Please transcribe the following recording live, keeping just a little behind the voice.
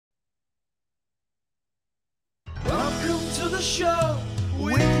to the show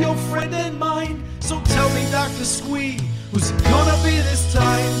with your friend in mind. So tell me, Dr. Squee, who's it gonna be this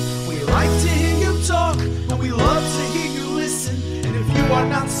time? We like to hear you talk, and we love to hear you listen. And if you are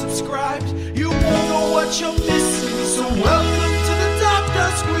not subscribed, you won't know what you're missing. So welcome to the Dr.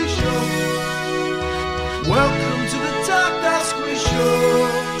 Squee Show. Welcome to the Dr. Squee Show.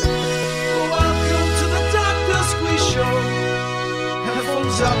 Welcome to the Dr. Squee Show.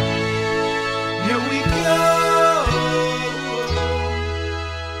 Headphones up. Here we go.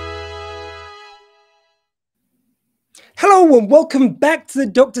 Hello and welcome back to the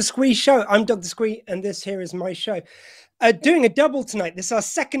Dr. Squee Show. I'm Dr. Squee and this here is my show. Doing a double tonight. This is our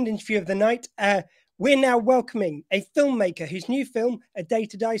second interview of the night. We're now welcoming a filmmaker whose new film, A Day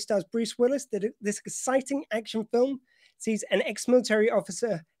to Die, stars Bruce Willis. This exciting action film sees an ex-military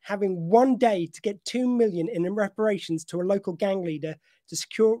officer having one day to get $2 million in reparations to a local gang leader to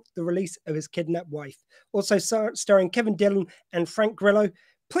secure the release of his kidnapped wife. Also starring Kevin Dillon and Frank Grillo.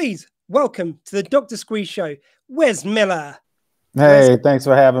 Please welcome to the Dr. Squee Show, Wes Miller. Hey, thanks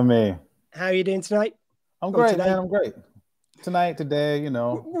for having me. How are you doing tonight? I'm great, man. I'm great. Tonight, today, you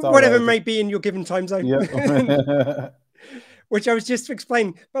know. Whatever it may be in your given time zone. Yep. Which I was just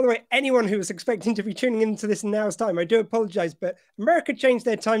explaining. By the way, anyone who was expecting to be tuning into this in an hour's time, I do apologize, but America changed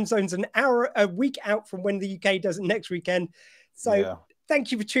their time zones a week out from when the UK does it next weekend. So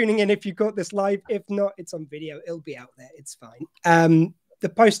Thank you for tuning in if you got this live. If not, it's on video. It'll be out there. It's fine. The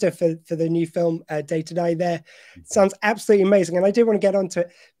poster for the new film, Day to Die, there sounds absolutely amazing. And I do want to get onto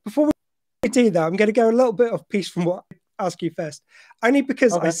it. Before we do that, I'm going to go a little bit off piece from what I ask you first. Only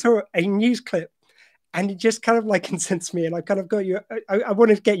because I saw a news clip and it just kind of like incensed me. And I kind of got you. I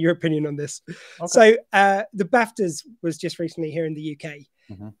wanted to get your opinion on this. Okay. So the BAFTAs was just recently here in the UK.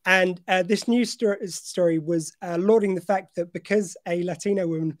 And this news story was lauding the fact that because a Latino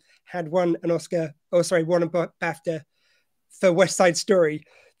woman had won an Oscar, won a BAFTA for West Side Story,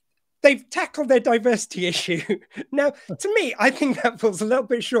 they've tackled their diversity issue. Now, to me, I think that falls a little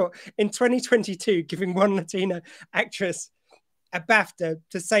bit short in 2022, giving one Latina actress a BAFTA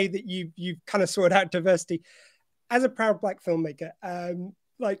to say that you've kind of sorted out diversity. As a proud Black filmmaker,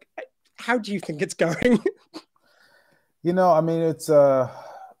 like, how do you think it's going? You know, I mean, it's a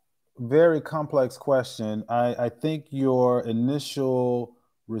very complex question. I think your initial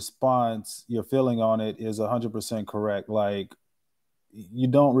response, your feeling on it is 100% correct. Like, you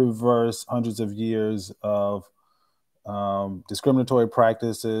don't reverse hundreds of years of discriminatory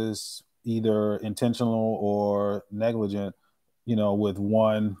practices, either intentional or negligent, you know, with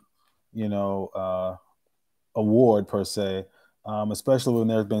one, you know, award per se. Especially when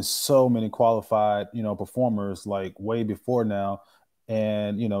there's been so many qualified, you know, performers like way before now.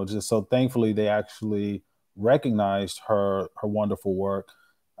 And, you know, just so thankfully they actually recognized her wonderful work.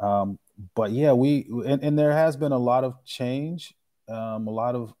 But yeah, and there has been a lot of change.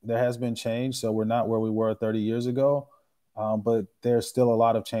 There has been change. So we're not where we were 30 years ago, but there's still a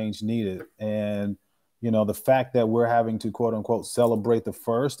lot of change needed. And, you know, the fact that we're having to quote unquote celebrate the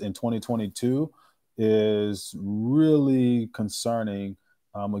first in 2022 is really concerning,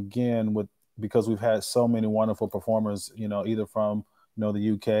 again, because we've had so many wonderful performers, you know, either from, you know,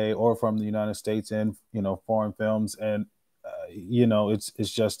 the UK or from the United States and, you know, foreign films. And, you know, it's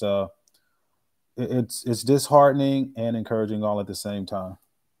just it's disheartening and encouraging all at the same time.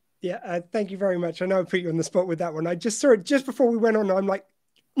 Yeah, thank you very much. I know I put you on the spot with that one. I just saw it just before we went on. I'm like,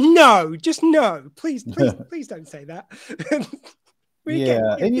 no, just no, please don't say that. And you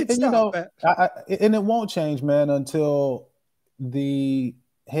know, and it won't change, man, until the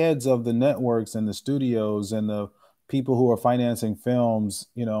heads of the networks and the studios and the people who are financing films,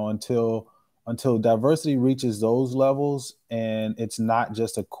 you know, until diversity reaches those levels, and it's not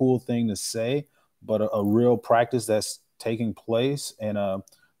just a cool thing to say, but a real practice that's taking place, and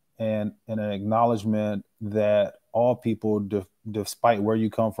an acknowledgement that all people, despite where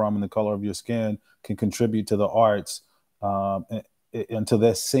you come from and the color of your skin, can contribute to the arts. Until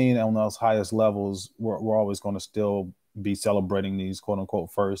that's seen on those highest levels, we're always going to still be celebrating these quote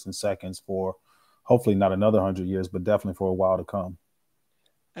unquote first and seconds for hopefully not another 100 years, but definitely for a while to come.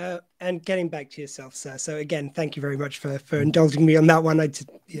 And getting back to yourself, sir. So again, thank you very much for indulging me on that one.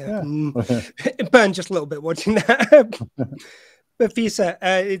 It burned just a little bit watching that. But for you, sir,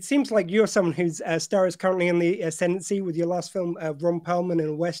 it seems like you're someone whose star is currently in the ascendancy with your last film, Ron Perlman and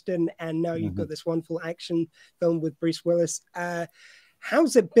a Western, and now you've got this wonderful action film with Bruce Willis.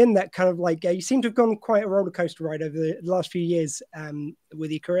 How's it been that kind of like, you seem to have gone quite a roller coaster ride over the last few years with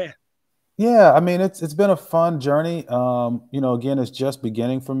your career? Yeah, I mean, it's been a fun journey. You know, again, it's just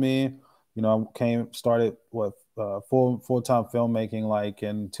beginning for me. You know, I started full-time filmmaking like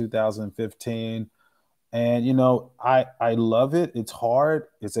in 2015. And I love it. It's hard.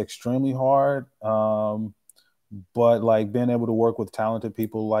 It's extremely hard. But like being able to work with talented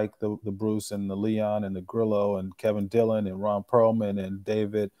people like the Bruce and the Leon and the Grillo and Kevin Dillon and Ron Perlman and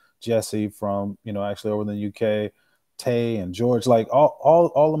David Jesse from actually over in the UK, Tay and George, like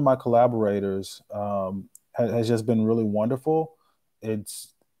all of my collaborators has just been really wonderful.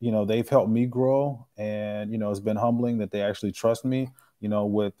 It's they've helped me grow, and it's been humbling that they actually trust me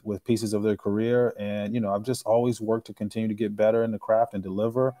with pieces of their career. And I've just always worked to continue to get better in the craft and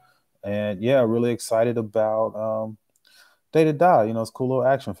deliver. And yeah, really excited about Day to Die. It's a cool little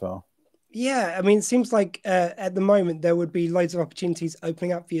action film. Yeah, I mean, it seems like at the moment there would be loads of opportunities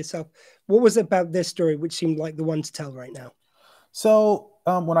opening up for yourself. What was it about this story which seemed like the one to tell right now? So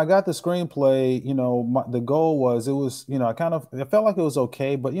when I got the screenplay, the goal was I felt like it was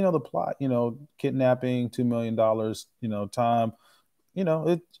okay, but the plot, kidnapping, $2 million, time,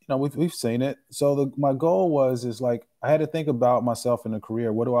 we've seen it. So my goal is like I had to think about myself in a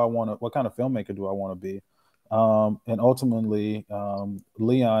career. What kind of filmmaker do I want to be? And ultimately,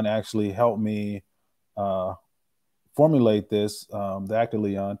 Leon actually helped me formulate this, the actor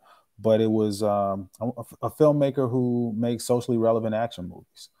Leon, but it was a filmmaker who makes socially relevant action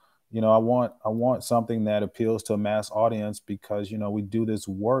movies. I want something that appeals to a mass audience because we do this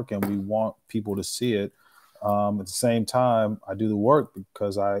work and we want people to see it. At the same time, I do the work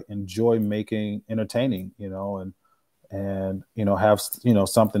because I enjoy making entertaining, and have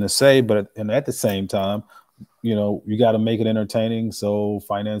something to say. But at the same time, you got to make it entertaining so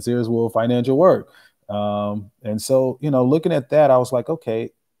financiers will finance your work. And so, looking at that, I was like, okay,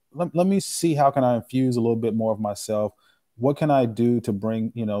 let me see how can I infuse a little bit more of myself. What can I do to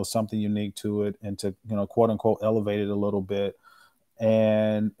bring, something unique to it and to, quote unquote, elevate it a little bit.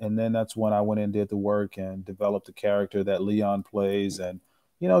 And then that's when I went and did the work and developed the character that Leon plays, and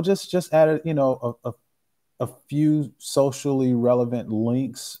just added a few socially relevant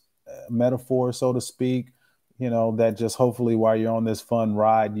links, metaphors, so to speak, that just hopefully while you're on this fun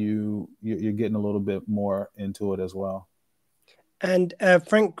ride, you're getting a little bit more into it as well. And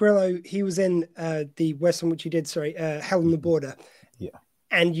Frank Grillo, he was in the Western, which you did, sorry, Hell on the Border. Yeah.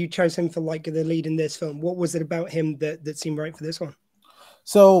 And you chose him for like the lead in this film. What was it about him that seemed right for this one?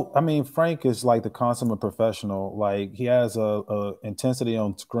 So, I mean, Frank is like the consummate professional. Like he has a intensity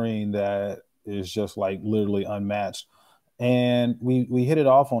on screen that is just like literally unmatched. And we hit it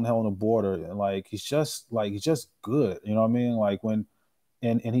off on Hell on the Border. And like he's just good. You know what I mean? Like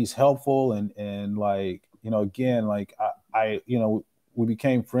and he's helpful and like, again, like I we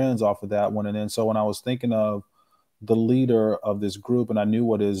became friends off of that one. And then so when I was thinking of the leader of this group and I knew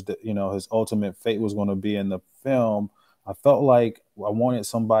what his ultimate fate was going to be in the film, I felt like I wanted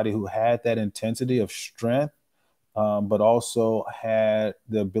somebody who had that intensity of strength, but also had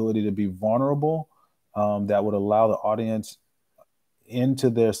the ability to be vulnerable, that would allow the audience into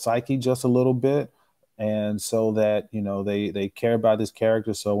their psyche just a little bit. And so that, they care about this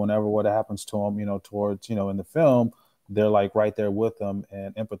character. So whenever what happens to them, towards, in the film, they're like right there with them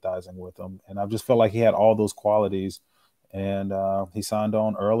and empathizing with them. And I just felt like he had all those qualities, and he signed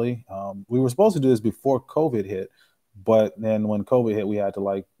on early. We were supposed to do this before COVID hit, but then when COVID hit, we had to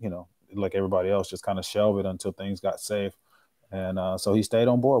like everybody else, just kind of shelve it until things got safe. And so he stayed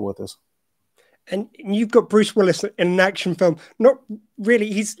on board with us. And you've got Bruce Willis in an action film. Not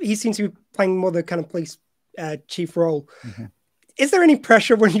really. He seems to be playing more the kind of police chief role. Mm-hmm. Is there any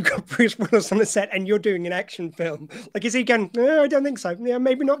pressure when you've got Bruce Willis on the set and you're doing an action film? Like, is he going, no, I don't think so. Yeah,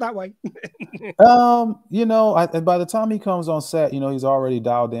 maybe not that way. By the time he comes on set, he's already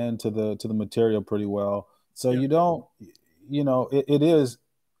dialed into the material pretty well. So you don't, it is,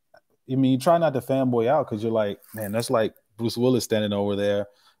 I mean, you try not to fanboy out because you're like, man, that's like Bruce Willis standing over there.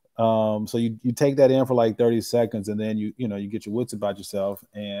 So you take that in for like 30 seconds and then you get your wits about yourself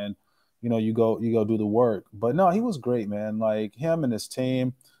and, you go do the work. But no, he was great, man. Like him and his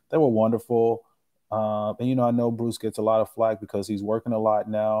team, they were wonderful. And, I know Bruce gets a lot of flack because he's working a lot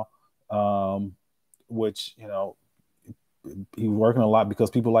now, which, he's working a lot because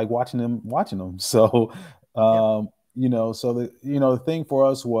people like watching him. So, so the thing for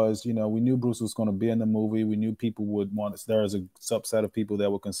us was, we knew Bruce was going to be in the movie. We knew people would want us. There is a subset of people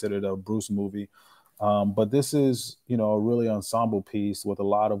that would consider it a Bruce movie. But this is, a really ensemble piece with a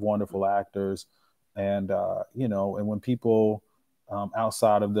lot of wonderful actors. And, and when people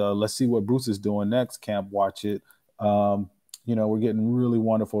outside of the let's see what Bruce is doing next camp watch it, we're getting really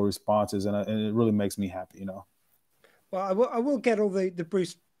wonderful responses. And it really makes me happy, Well, I will get all the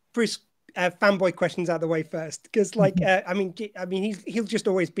Bruce fanboy questions out of the way first, because like I mean he'll just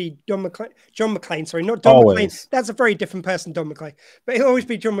always be John McClane. Sorry, not Don McClane. That's a very different person, Don McClane. But he'll always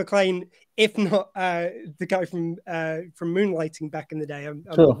be John McClane, if not the guy from Moonlighting back in the day. I'm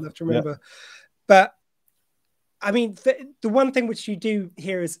old enough to remember. Yeah. But I mean, the one thing which you do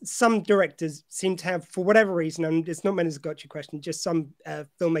hear is some directors seem to have, for whatever reason, and it's not meant as a gotcha question, just some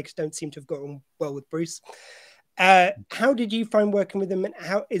filmmakers don't seem to have got on well with Bruce. How did you find working with him, and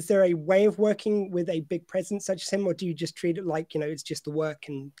how is there a way of working with a big presence such as him, or do you just treat it like, it's just the work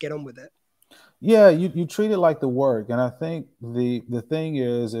and get on with it? Yeah, you treat it like the work. And I think the thing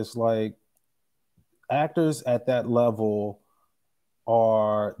is, it's like actors at that level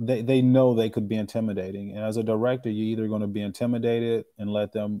they know they could be intimidating. And as a director, you're either going to be intimidated and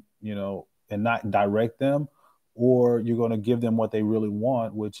let them, and not direct them, or you're going to give them what they really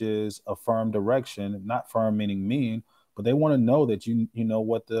want, which is a firm direction. Not firm meaning mean, but they want to know that you know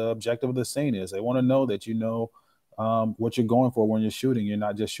what the objective of the scene is. They want to know that what you're going for when you're shooting. You're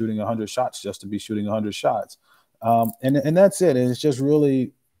not just shooting 100 shots just to be shooting 100 shots. And that's it. And it's just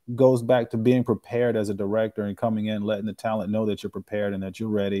really goes back to being prepared as a director and coming in, letting the talent know that you're prepared and that you're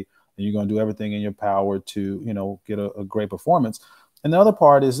ready, and you're going to do everything in your power to, get a great performance. And the other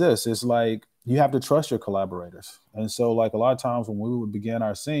part is this, is like, you have to trust your collaborators. And so like a lot of times when we would begin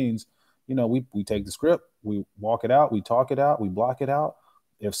our scenes, we take the script, we walk it out, we talk it out, we block it out.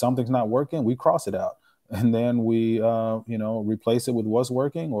 If something's not working, we cross it out. And then we, replace it with what's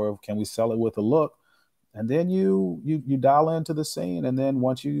working, or can we sell it with a look? And then you dial into the scene. And then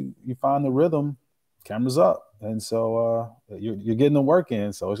once you find the rhythm, camera's up. And so you're getting the work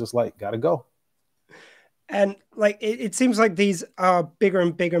in. So it's just like, got to go. And like, it seems like these are bigger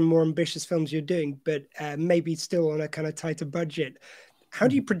and bigger, more ambitious films you're doing, but maybe still on a kind of tighter budget. How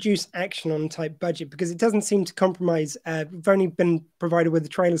do you produce action on a tight budget? Because it doesn't seem to compromise. We've only been provided with the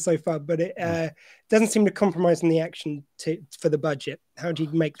trailer so far, but it doesn't seem to compromise on the action for the budget. How do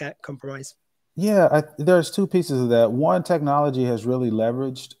you make that compromise? Yeah, there's two pieces of that. One, technology has really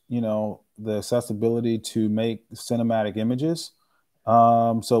leveraged, the accessibility to make cinematic images.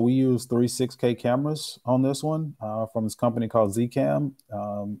 So we use 6K cameras on this one from this company called Zcam.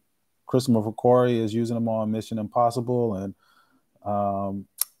 Christopher McQuarrie is using them on Mission Impossible, and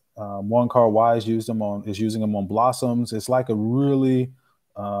One Car Y is using them on Blossoms. It's like a really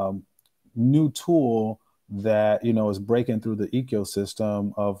new tool that is breaking through the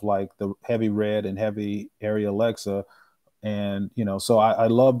ecosystem of like the heavy red and heavy area Alexa. And, so I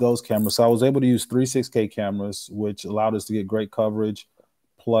love those cameras. So I was able to use 6K cameras, which allowed us to get great coverage,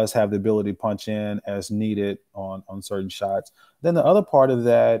 plus have the ability to punch in as needed on certain shots. Then the other part of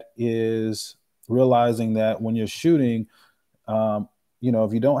that is realizing that when you're shooting, if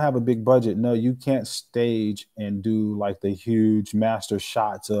you don't have a big budget, no, you can't stage and do like the huge master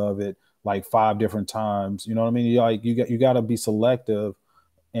shots of it like 5 different times. You know what I mean? You got to be selective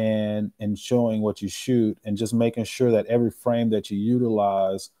and showing what you shoot, and just making sure that every frame that you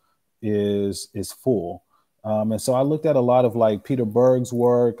utilize is full. And so I looked at a lot of like Peter Berg's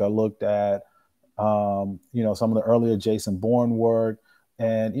work. I looked at, some of the earlier Jason Bourne work,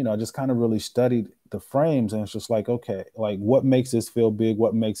 and, just kind of really studied the frames. And it's just like, okay, like what makes this feel big?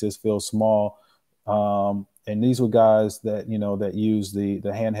 What makes this feel small? And these were guys that, that use the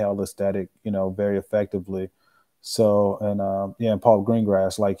handheld aesthetic, very effectively. So, and Paul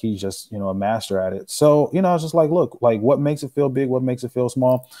Greengrass, like he's just, a master at it. So, I was just like, look, like what makes it feel big, what makes it feel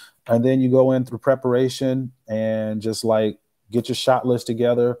small. And then you go in through preparation and just like get your shot list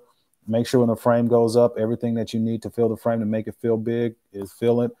together, make sure when the frame goes up, everything that you need to fill the frame to make it feel big is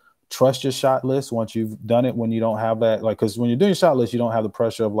fill it. Trust your shot list once you've done it, when you don't have that, like, cause when you're doing your shot list, you don't have the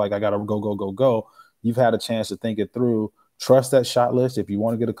pressure of like, I got to go. You've had a chance to think it through. Trust that shot list. If you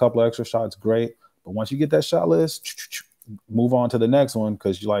want to get a couple of extra shots, great. But once you get that shot list, move on to the next one,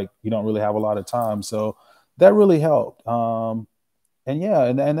 because you don't really have a lot of time. So that really helped. And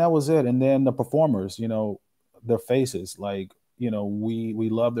that was it. And then the performers, their faces, like, we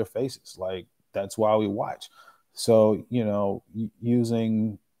love their faces. Like that's why we watch. So,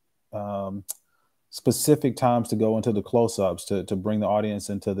 using specific times to go into the close-ups to bring the audience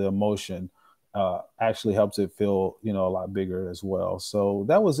into the emotion actually helps it feel, a lot bigger as well. So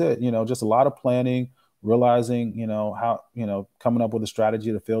that was it, just a lot of planning, realizing, how, coming up with a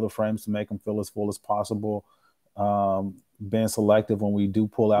strategy to fill the frames to make them feel as full as possible, being selective when we do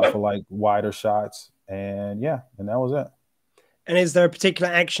pull out for like wider shots. And that was it. And is there a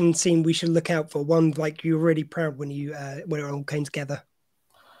particular action scene we should look out for? One like you're really proud when it all came together?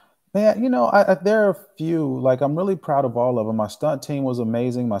 Man, there are a few. Like I'm really proud of all of them. My stunt team was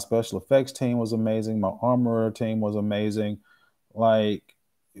amazing. My special effects team was amazing. My armorer team was amazing. Like,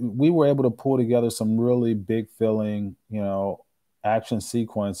 we were able to pull together some really big feeling, action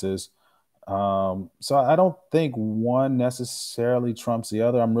sequences. So I don't think one necessarily trumps the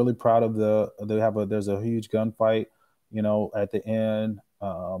other. I'm really proud of there's a huge gunfight, at the end,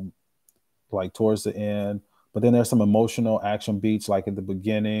 like towards the end, but then there's some emotional action beats like at the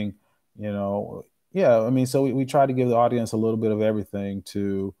beginning, yeah. I mean, so we try to give the audience a little bit of everything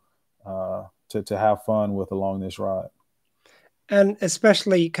to have fun with along this ride. And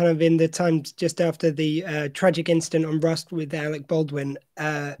especially kind of in the times just after the tragic incident on Rust with Alec Baldwin,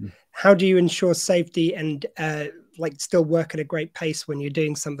 how do you ensure safety and like still work at a great pace when you're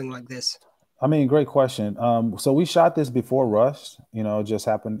doing something like this? I mean, great question. So we shot this before Rust, it just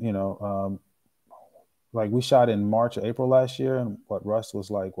happened, like we shot in March or April last year, and what Rust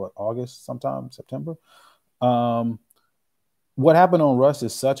was like, August, sometime, September. What happened on Rust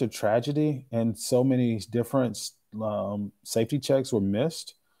is such a tragedy, and so many different safety checks were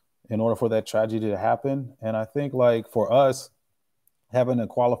missed in order for that tragedy to happen. And I think like for us, having a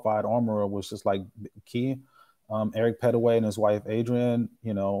qualified armorer was just like key. Eric Pettaway and his wife, Adrian,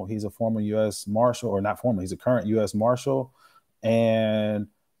 he's a former U.S. Marshal, or not former, he's a current U.S. Marshal. And,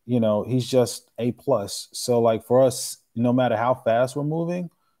 he's just A+. So like for us, no matter how fast we're moving,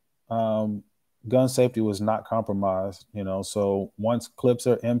 gun safety was not compromised, so once clips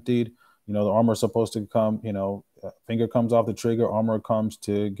are emptied, the armor is supposed to come, finger comes off the trigger, armor comes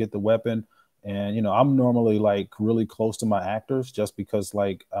to get the weapon. And, I'm normally like really close to my actors just because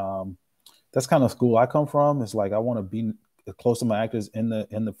like, that's kind of school I come from. It's like, I want to be close to my actors in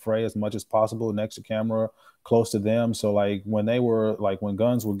the fray as much as possible, next to camera, close to them. So like when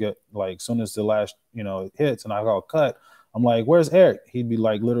guns would get like, soon as the last, it hits and I got cut, I'm like, where's Eric? He'd be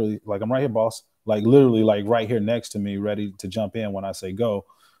like, literally like, I'm right here, boss. Like literally like right here next to me, ready to jump in when I say go.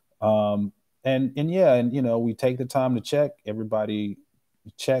 And we take the time to check. Everybody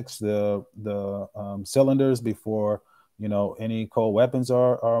checks the cylinders before, any cold weapons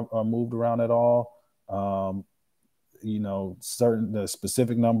are moved around at all. The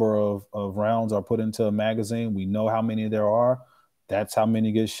specific number of rounds are put into a magazine. We know how many there are. That's how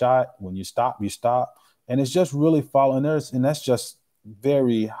many get shot. When you stop, you stop. And it's just really following and that's just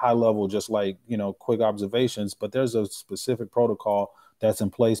very high level, just like, quick observations, but there's a specific protocol that's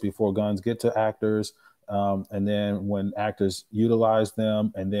in place before guns get to actors. And then when actors utilize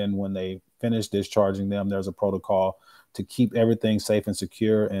them, and then when they finish discharging them, there's a protocol to keep everything safe and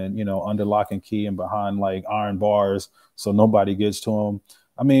secure and, under lock and key and behind like iron bars so nobody gets to them.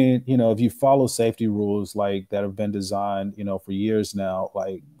 I mean, if you follow safety rules like that have been designed, for years now,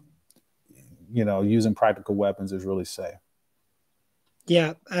 like, using practical weapons is really safe.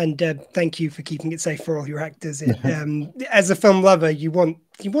 Yeah, and thank you for keeping it safe for all your actors. As a film lover, you want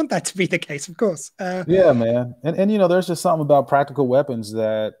that to be the case, of course. Yeah, man. And there's just something about practical weapons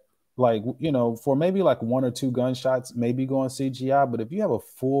that, like, for maybe like one or two gunshots, maybe going CGI. But if you have a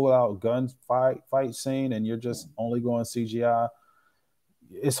full out fight scene and you're just only going CGI,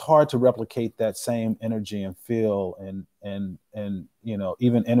 it's hard to replicate that same energy and feel and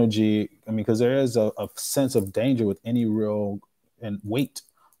even energy. I mean, because there is a sense of danger with any real and weight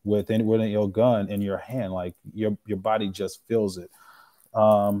with your gun in your hand, like your body just feels it.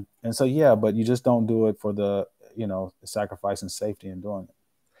 And so, yeah, but you just don't do it for the, sacrificing safety and doing it.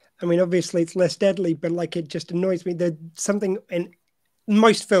 I mean, obviously it's less deadly, but like, it just annoys me. There's something in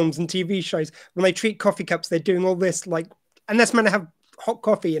most films and TV shows when they treat coffee cups, they're doing all this, like, and that's meant to have hot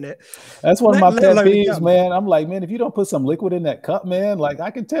coffee in it. That's one of my pet peeves, man. I'm like, man, if you don't put some liquid in that cup, man, like I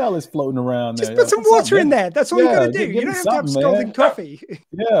can tell it's floating around there. Just put some water in there. That's all you gotta do. You don't have to have scalding coffee.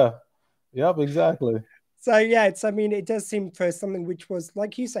 Yeah. Yep, exactly. So yeah, it does seem for something which was,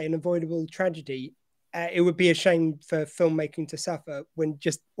 like you say, an avoidable tragedy. It would be a shame for filmmaking to suffer when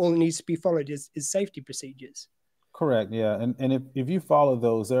just all that needs to be followed is safety procedures. Correct. Yeah. And if you follow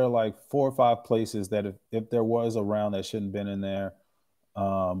those, there are like 4 or 5 places that if there was a round that shouldn't have been in there,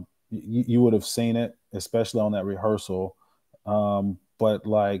 you would have seen it, especially on that rehearsal. But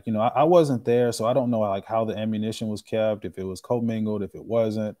like, I wasn't there, so I don't know like how the ammunition was kept, if it was commingled, if it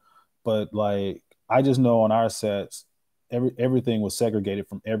wasn't. But like, I just know on our sets, everything was segregated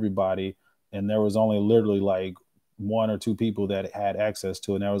from everybody. And there was only literally like 1 or 2 people that had access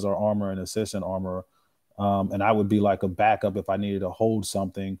to it. And that was our armor and assistant armor. And I would be like a backup if I needed to hold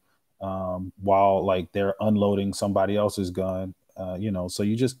something while like they're unloading somebody else's gun. So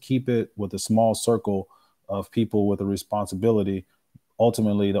you just keep it with a small circle of people with a responsibility.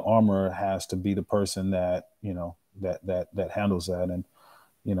 Ultimately, the armorer has to be the person that, that handles that. And,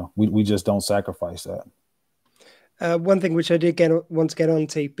 we just don't sacrifice that. One thing which I did want to get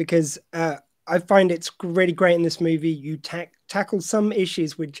onto, because I find it's really great in this movie, you tack tackled some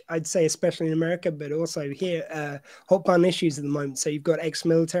issues, which I'd say, especially in America, but also here, hot button issues at the moment. So you've got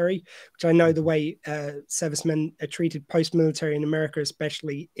ex-military, which I know the way servicemen are treated post-military in America,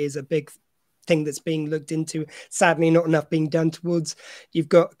 especially, is a big thing that's being looked into. Sadly, not enough being done towards. You've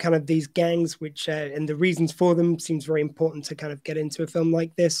got kind of these gangs, which and the reasons for them seems very important to kind of get into a film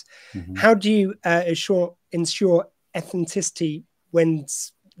like this. How do you ensure authenticity when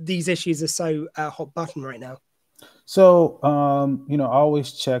these issues are so hot button right now? So, I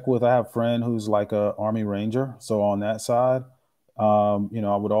always check with, I have a friend who's like a Army Ranger. So on that side, I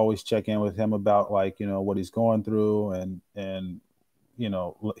would always check in with him about like, what he's going through and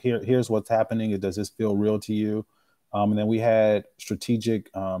here's what's happening. Does this feel real to you? And then we had strategic,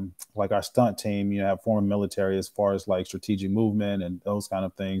 like our stunt team, have former military as far as like strategic movement and those kind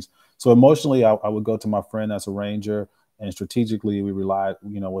of things. So emotionally, I would go to my friend that's a Ranger, and strategically we relied,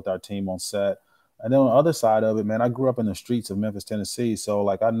 with our team on set. And then on the other side of it, man, I grew up in the streets of Memphis, Tennessee. So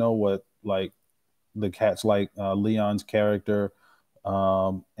like, I know what like the cats like Leon's character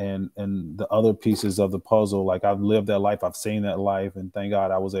and the other pieces of the puzzle. Like I've lived that life. I've seen that life. And thank God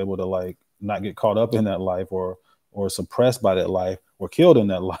I was able to like not get caught up in that life or suppressed by that life or killed in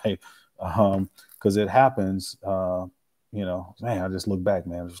that life. Cause it happens, man, I just look back,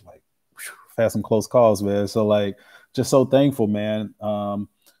 man, just like whew, I've had some close calls, man. So like, just so thankful, man.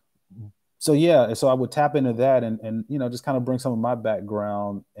 So yeah, so I would tap into that and just kind of bring some of my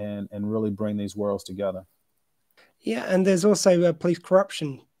background and really bring these worlds together. Yeah, and there's also police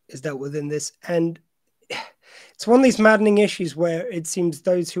corruption is dealt with in this, and it's one of these maddening issues where it seems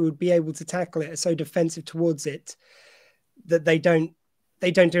those who would be able to tackle it are so defensive towards it that they don't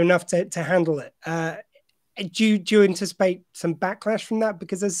do enough to handle it. Do you anticipate some backlash from that?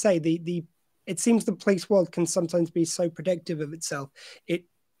 Because as I say, it seems the police world can sometimes be so protective of itself. It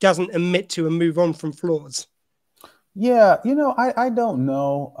doesn't admit to and move on from flaws. Yeah, I don't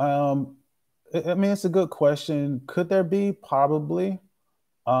know. I mean, it's a good question. Could there be? Probably.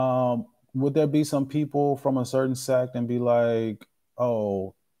 Would there be some people from a certain sect and be like,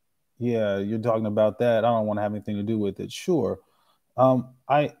 oh, yeah, you're talking about that. I don't want to have anything to do with it. Sure.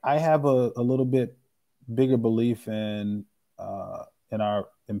 I have a little bit bigger belief in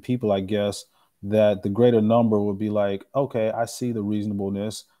people, I guess, that the greater number would be like, okay, I see the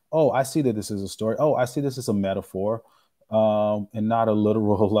reasonableness. Oh, I see that this is a story. Oh, I see this is a metaphor, and not a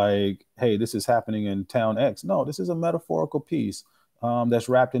literal like, hey, this is happening in town X. No, this is a metaphorical piece that's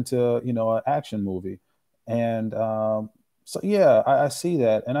wrapped into an action movie, and so yeah, I see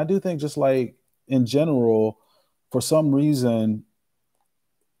that, and I do think just like in general, for some reason,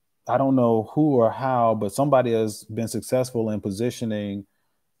 I don't know who or how, but somebody has been successful in positioning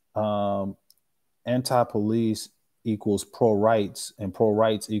anti-police equals pro-rights and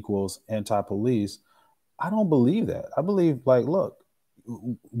pro-rights equals anti-police. I don't believe that. I believe like, look,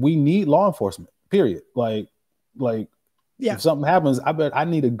 we need law enforcement, period. Like yeah. If something happens, I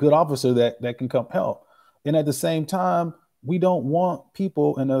need a good officer that can come help. And at the same time, we don't want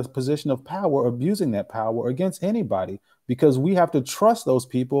people in a position of power abusing that power against anybody, because we have to trust those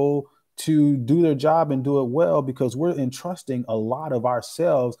people to do their job and do it well, because we're entrusting a lot of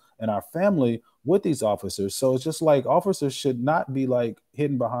ourselves and our family with these officers. So it's just like officers should not be like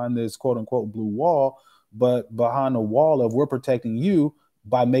hidden behind this quote unquote blue wall, but behind a wall of we're protecting you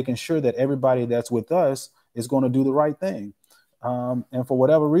by making sure that everybody that's with us is going to do the right thing. And for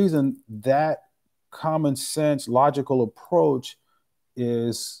whatever reason, that common sense, logical approach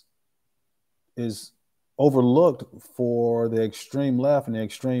is overlooked for the extreme left and the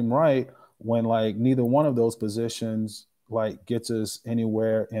extreme right, when like neither one of those positions like gets us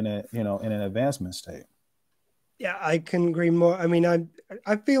anywhere in an advancement state. Yeah, I can agree more. I mean,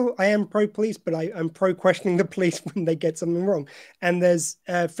 I feel I am pro police, but I'm pro questioning the police when they get something wrong. And there's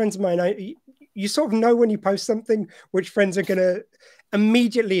friends of mine, you sort of know when you post something which friends are going to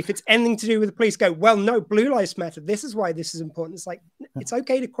immediately, if it's anything to do with the police, go, well, no, blue lives matter. This is why this is important. It's like, it's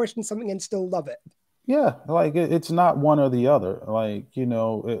okay to question something and still love it. Yeah, like it's not one or the other. Like, there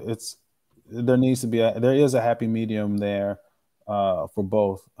is a happy medium there for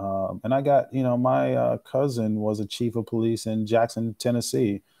both. And I got, my cousin was a chief of police in Jackson,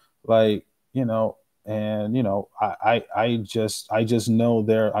 Tennessee. Like, and I just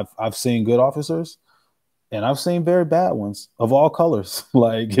know I've seen good officers and I've seen very bad ones of all colors.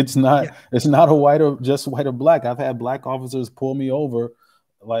 Like it's not a white or black. I've had black officers pull me over.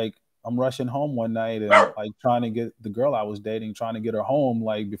 Like I'm rushing home one night and like trying to get the girl I was dating, trying to get her home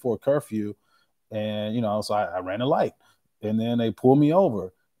like before curfew. And, so I ran a light and then they pulled me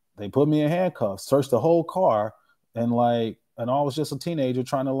over. They put me in handcuffs, searched the whole car. And like, and I was just a teenager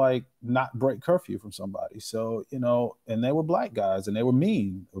trying to like not break curfew from somebody. So, you know, and they were black guys and they were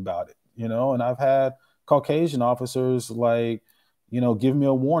mean about it, you know, and I've had Caucasian officers like, you know, give me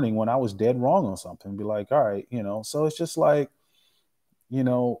a warning when I was dead wrong on something, be like, all right, you know, so it's just like, you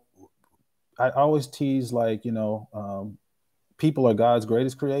know, I always tease like, you know, people are God's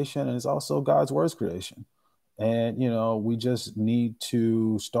greatest creation and it's also God's worst creation. And, you know, we just need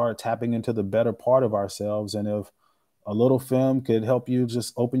to start tapping into the better part of ourselves. And if a little film could help you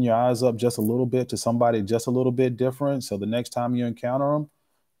just open your eyes up just a little bit to somebody just a little bit different, so the next time you encounter them,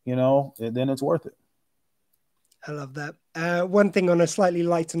 you know, then it's worth it. I love that. One thing on a slightly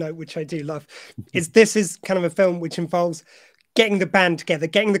lighter note, which I do love, is this is kind of a film which involves getting the band together,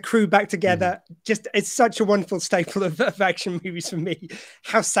 getting the crew back together. Just, it's such a wonderful staple of action movies for me.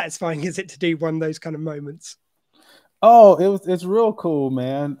 How satisfying is it to do one of those kind of moments? Oh, it's real cool,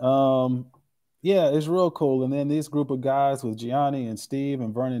 man. Yeah, it's real cool. And then this group of guys with Gianni and Steve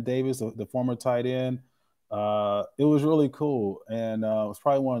and Vernon Davis, the former tight end, it was really cool. And it was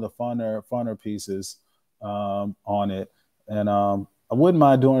probably one of the funner pieces on it. And I wouldn't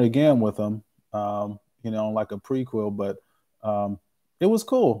mind doing it again with them, you know, like a prequel, but it was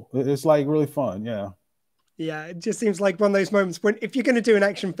cool. It's like really fun. Yeah. Yeah. It just seems like one of those moments when, if you're going to do an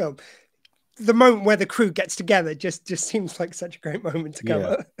action film, the moment where the crew gets together just seems like such a great moment to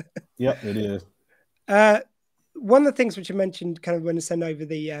cover. Yeah. Yep, it is. One of the things which you mentioned kind of when I send over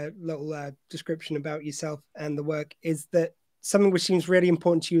the little description about yourself and the work is that something which seems really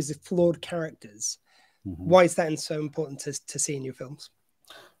important to you is the flawed characters. Why is that so important to see in your films?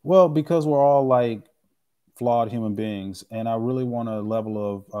 Well, because we're all like flawed human beings, and I really want a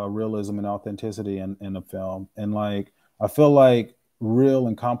level of realism and authenticity in the film. And like, I feel like real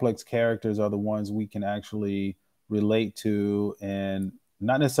and complex characters are the ones we can actually relate to and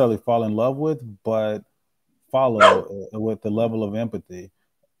not necessarily fall in love with, but follow with the level of empathy.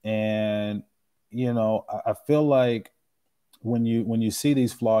 And, you know, I feel like when you see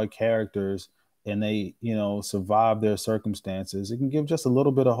these flawed characters and they, you know, survive their circumstances, it can give just a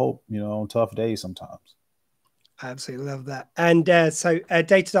little bit of hope, you know, on tough days sometimes. I absolutely love that. And so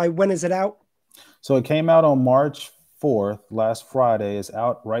Day to Die, when is it out? So it came out on March 4th, last Friday. It's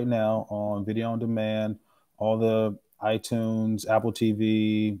out right now on video on demand, all the iTunes, Apple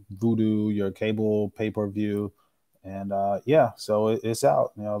TV, Vudu, your cable pay-per-view. And yeah, so it's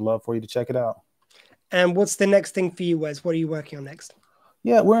out. You know, I'd love for you to check it out. And what's the next thing for you, Wes? What are you working on next?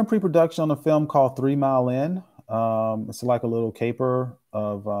 Yeah, we're in pre-production on a film called 3 Mile In. It's like a little caper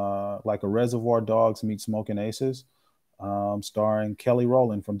of like a Reservoir Dogs meets Smoking Aces, starring Kelly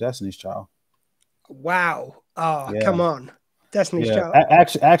Rowland from Destiny's Child. Wow. Oh, yeah. Come on. Destiny's Child.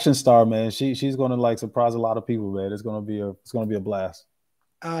 Action star, man. She's going to like surprise a lot of people, man. It's going to be a blast.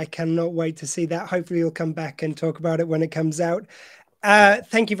 I cannot wait to see that. Hopefully you'll come back and talk about it when it comes out.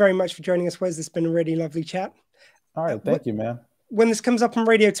 Thank you very much for joining us, Wes. It's been a really lovely chat. All right. Thank you, man. When this comes up on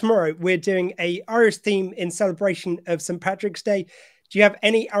radio tomorrow, we're doing a Irish theme in celebration of St. Patrick's Day. Do you have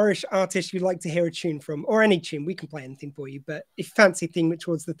any Irish artists you'd like to hear a tune from, or any tune? We can play anything for you, but if you fancy a theme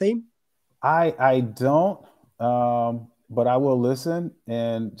towards the theme. I don't, but I will listen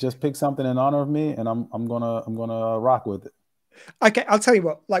and just pick something in honor of me, and I'm gonna rock with it. Okay, I'll tell you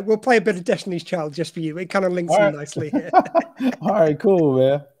what. Like, we'll play a bit of Destiny's Child just for you. It kind of links in nicely here. All right, cool,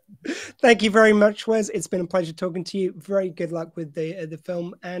 man. Thank you very much, Wes. It's been a pleasure talking to you. Very good luck with the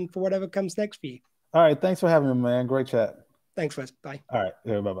film and for whatever comes next for you. All right, thanks for having me, man. Great chat. Thanks, Wes. Bye. All right,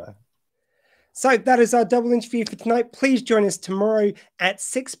 yeah, bye-bye. So that is our double interview for tonight. Please join us tomorrow at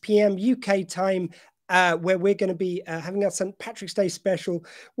 6 p.m. UK time, where we're going to be having our St. Patrick's Day special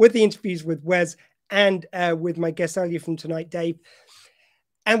with the interviews with Wes and with my guest earlier from tonight, Dave.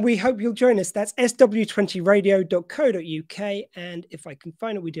 And we hope you'll join us. That's sw20radio.co.uk. And if I can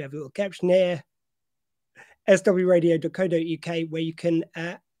find it, we do have a little caption there. swradio.co.uk, where you can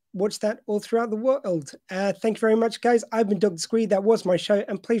watch that all throughout the world. Thank you very much, guys. I've been Dr. Squee. That was my show.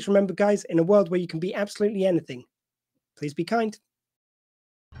 And please remember, guys, in a world where you can be absolutely anything, please be kind.